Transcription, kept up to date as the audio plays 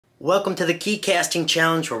Welcome to the key casting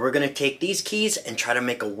challenge, where we're going to take these keys and try to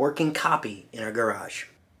make a working copy in our garage.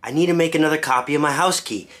 I need to make another copy of my house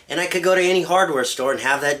key, and I could go to any hardware store and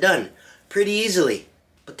have that done pretty easily.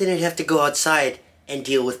 But then I'd have to go outside and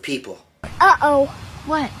deal with people. Uh-oh.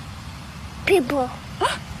 What? People.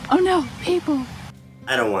 Oh no, people.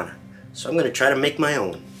 I don't want to, so I'm going to try to make my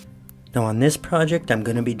own. Now on this project, I'm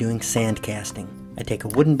going to be doing sand casting. I take a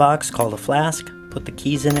wooden box called a flask, put the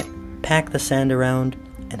keys in it, pack the sand around,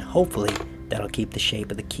 and hopefully that'll keep the shape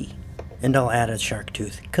of the key. And I'll add a shark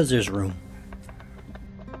tooth, because there's room.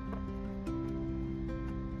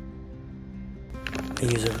 I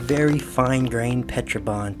use a very fine-grained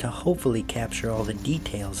Petrobond to hopefully capture all the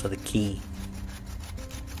details of the key.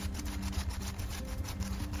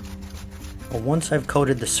 Well, once I've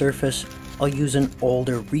coated the surface, I'll use an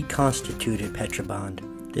older reconstituted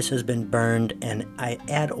Petrobond. This has been burned, and I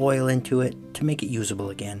add oil into it to make it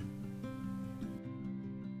usable again.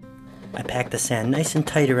 I pack the sand nice and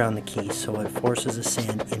tight around the key so it forces the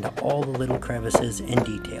sand into all the little crevices and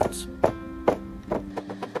details.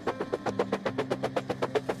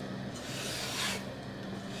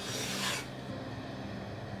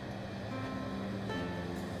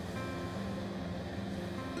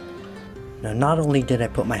 Now, not only did I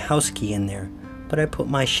put my house key in there, but I put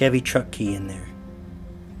my Chevy truck key in there.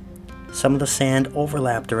 Some of the sand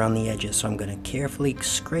overlapped around the edges, so I'm going to carefully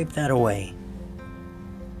scrape that away.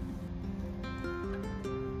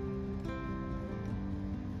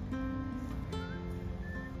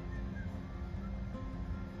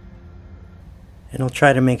 And I'll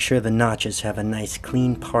try to make sure the notches have a nice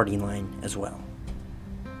clean parting line as well.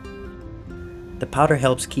 The powder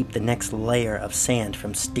helps keep the next layer of sand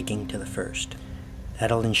from sticking to the first.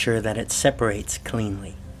 That'll ensure that it separates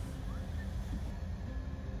cleanly.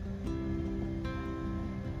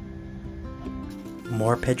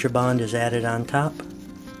 More Petrobond is added on top.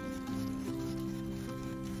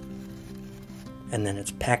 And then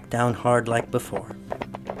it's packed down hard like before.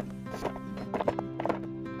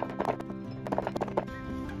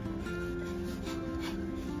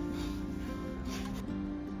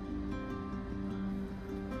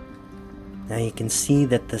 Now you can see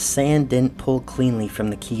that the sand didn't pull cleanly from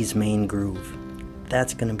the key's main groove.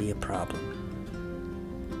 That's going to be a problem.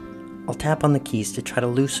 I'll tap on the keys to try to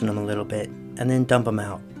loosen them a little bit and then dump them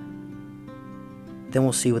out. Then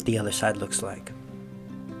we'll see what the other side looks like.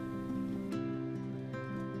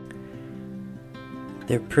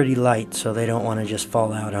 They're pretty light, so they don't want to just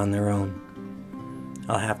fall out on their own.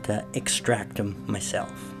 I'll have to extract them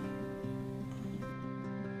myself.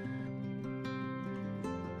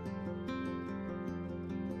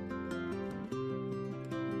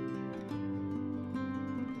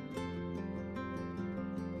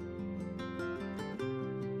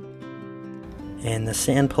 And the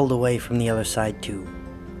sand pulled away from the other side too.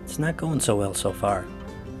 It's not going so well so far.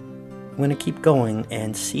 I'm going to keep going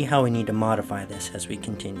and see how we need to modify this as we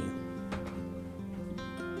continue.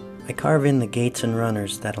 I carve in the gates and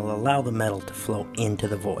runners that'll allow the metal to flow into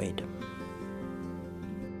the void.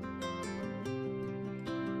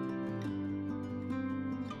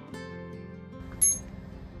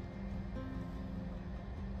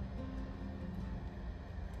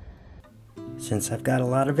 Since I've got a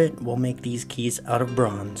lot of it, we'll make these keys out of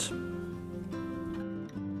bronze.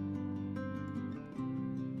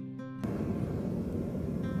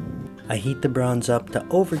 I heat the bronze up to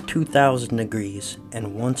over 2000 degrees,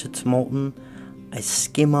 and once it's molten, I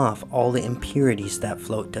skim off all the impurities that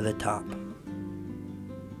float to the top.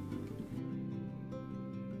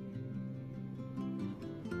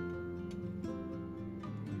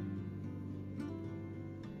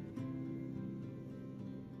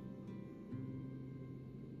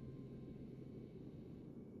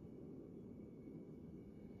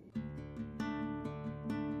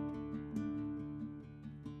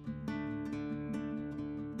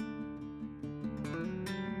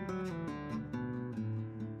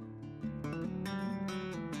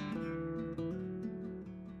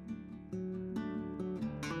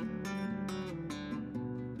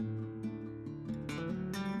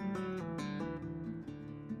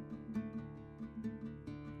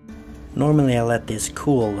 Normally I let this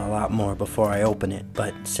cool a lot more before I open it,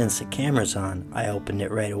 but since the camera's on, I opened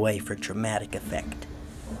it right away for dramatic effect.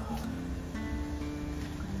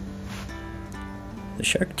 The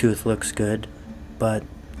shark tooth looks good, but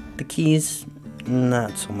the keys,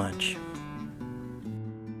 not so much.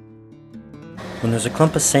 When there's a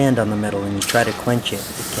clump of sand on the metal and you try to quench it,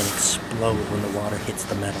 it can explode when the water hits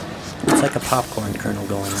the metal. It's like a popcorn kernel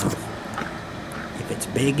going off. If it's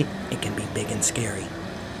big, it can be big and scary.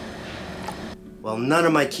 Well, none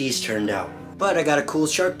of my keys turned out, but I got a cool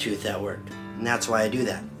shark tooth that worked, and that's why I do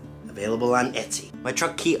that. available on Etsy. My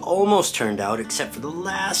truck key almost turned out except for the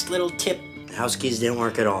last little tip. The house keys didn't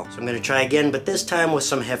work at all. So I'm gonna try again, but this time with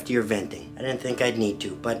some heftier venting. I didn't think I'd need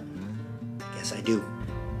to, but I guess I do.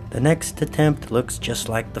 The next attempt looks just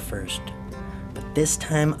like the first. But this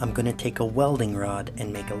time I'm gonna take a welding rod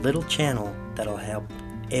and make a little channel that'll help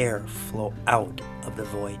air flow out of the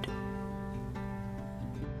void.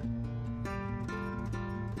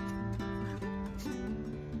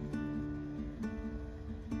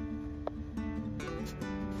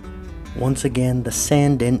 Once again, the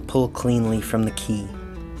sand didn't pull cleanly from the key.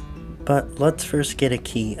 But let's first get a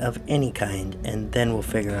key of any kind, and then we'll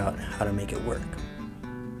figure out how to make it work.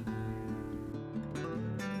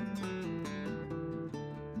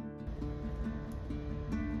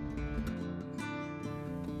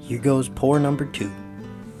 Here goes pour number 2.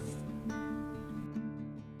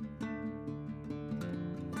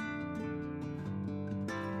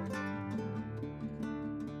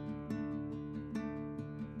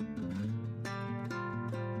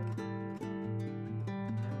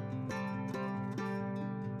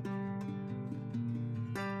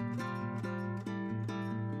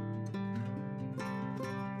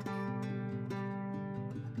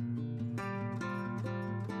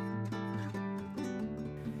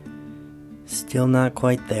 Still not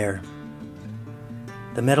quite there.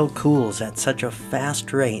 The metal cools at such a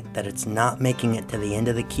fast rate that it's not making it to the end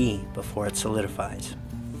of the key before it solidifies.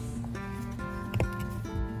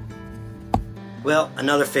 Well,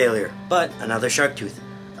 another failure, but another shark tooth,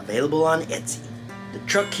 available on Etsy. The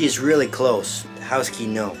truck key is really close, the house key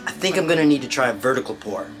no. I think I'm gonna need to try a vertical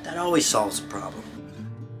pour. That always solves the problem.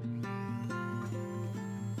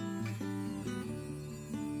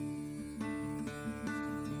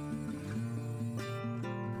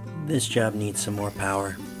 This job needs some more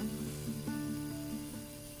power.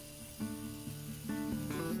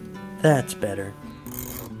 That's better.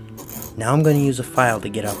 Now I'm going to use a file to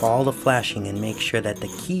get up all the flashing and make sure that the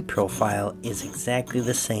key profile is exactly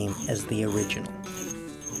the same as the original.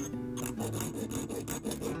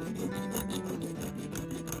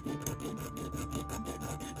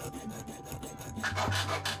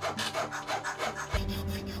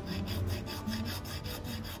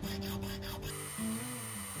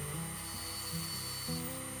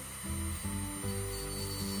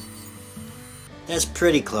 That's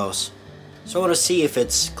pretty close, so I want to see if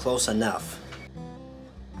it's close enough.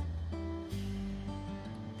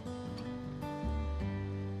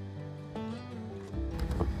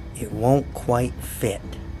 It won't quite fit.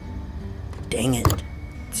 Dang it,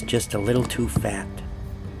 it's just a little too fat.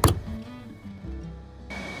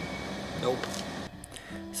 Nope.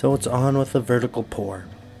 So it's on with the vertical pour.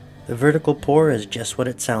 The vertical pour is just what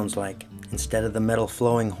it sounds like. Instead of the metal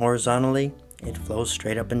flowing horizontally, it flows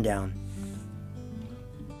straight up and down.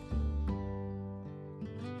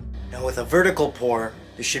 Now with a vertical pour,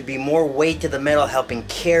 there should be more weight to the metal helping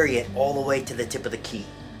carry it all the way to the tip of the key.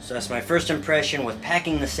 So that's my first impression with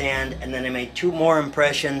packing the sand, and then I made 2 more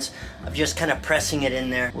impressions of just kind of pressing it in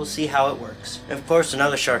there. We'll see how it works. And of course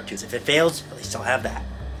another shark tooth. If it fails, at least I'll have that.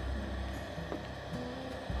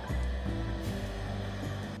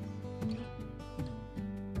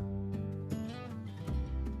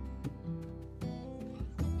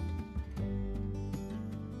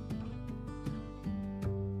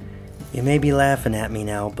 You may be laughing at me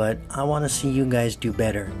now, but I want to see you guys do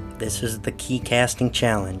better. This is the key casting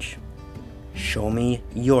challenge. Show me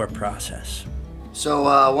your process. So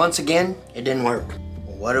once again, it didn't work.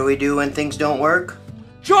 What do we do when things don't work?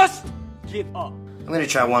 Just give up. I'm going to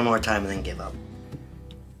try one more time and then give up.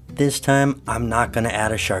 This time, I'm not going to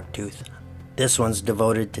add a shark tooth. This one's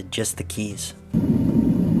devoted to just the keys.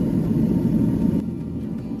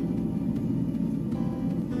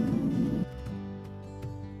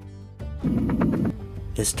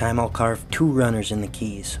 This time I'll carve 2 runners in the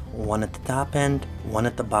keys, one at the top end, one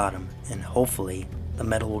at the bottom, and hopefully the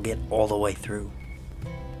metal will get all the way through.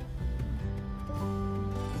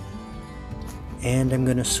 And I'm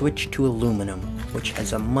going to switch to aluminum, which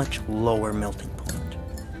has a much lower melting point.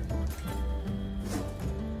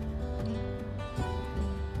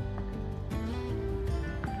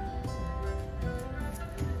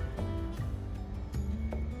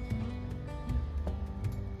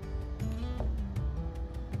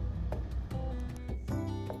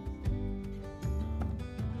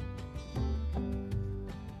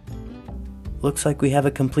 Looks like we have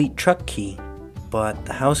a complete truck key, but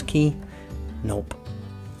the house key, nope.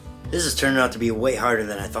 This is turning out to be way harder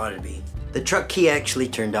than I thought it'd be. The truck key actually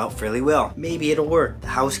turned out fairly well. Maybe it'll work. The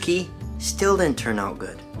house key still didn't turn out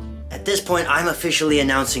good. At this point, I'm officially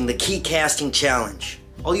announcing the key casting challenge.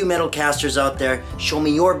 All you metal casters out there, show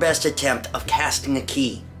me your best attempt of casting a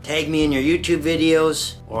key. Tag me in your YouTube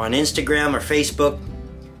videos or on Instagram or Facebook.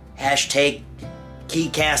 Hashtag Key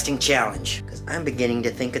Casting Challenge, because I'm beginning to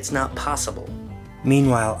think it's not possible.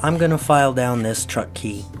 Meanwhile, I'm gonna file down this truck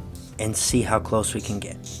key and see how close we can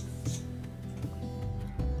get.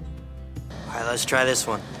 Alright, let's try this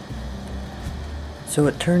one. So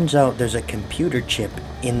it turns out there's a computer chip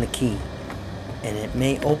in the key, and it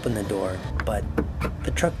may open the door, but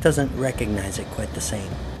the truck doesn't recognize it quite the same.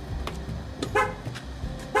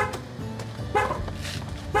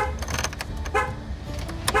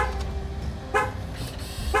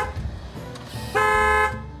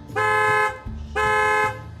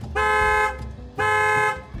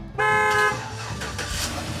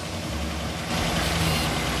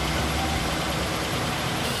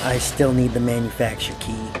 I still need the manufacturer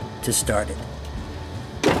key to start it.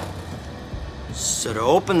 So to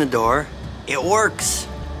open the door, it works.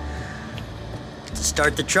 To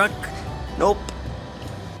start the truck, nope.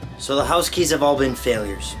 So the house keys have all been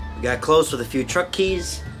failures. We got close with a few truck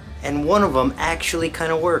keys, and one of them actually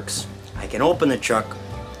kind of works. I can open the truck,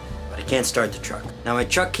 but I can't start the truck. Now my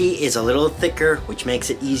truck key is a little thicker, which makes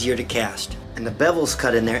it easier to cast. And the bevels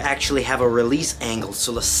cut in there actually have a release angle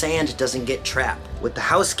so the sand doesn't get trapped. With the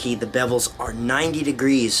house key, the bevels are 90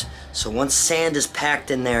 degrees, so once sand is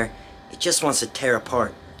packed in there, it just wants to tear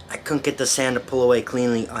apart. I couldn't get the sand to pull away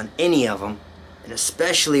cleanly on any of them, and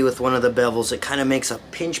especially with one of the bevels, it kind of makes a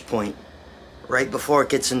pinch point right before it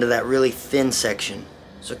gets into that really thin section.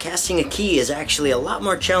 So casting a key is actually a lot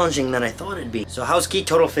more challenging than I thought it'd be. So house key,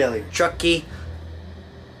 total failure. Truck key,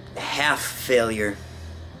 half failure.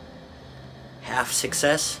 Half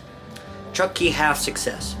success. Truck key, half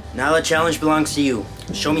success. Now the challenge belongs to you.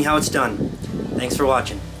 Show me how it's done. Thanks for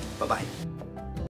watching. Bye-bye.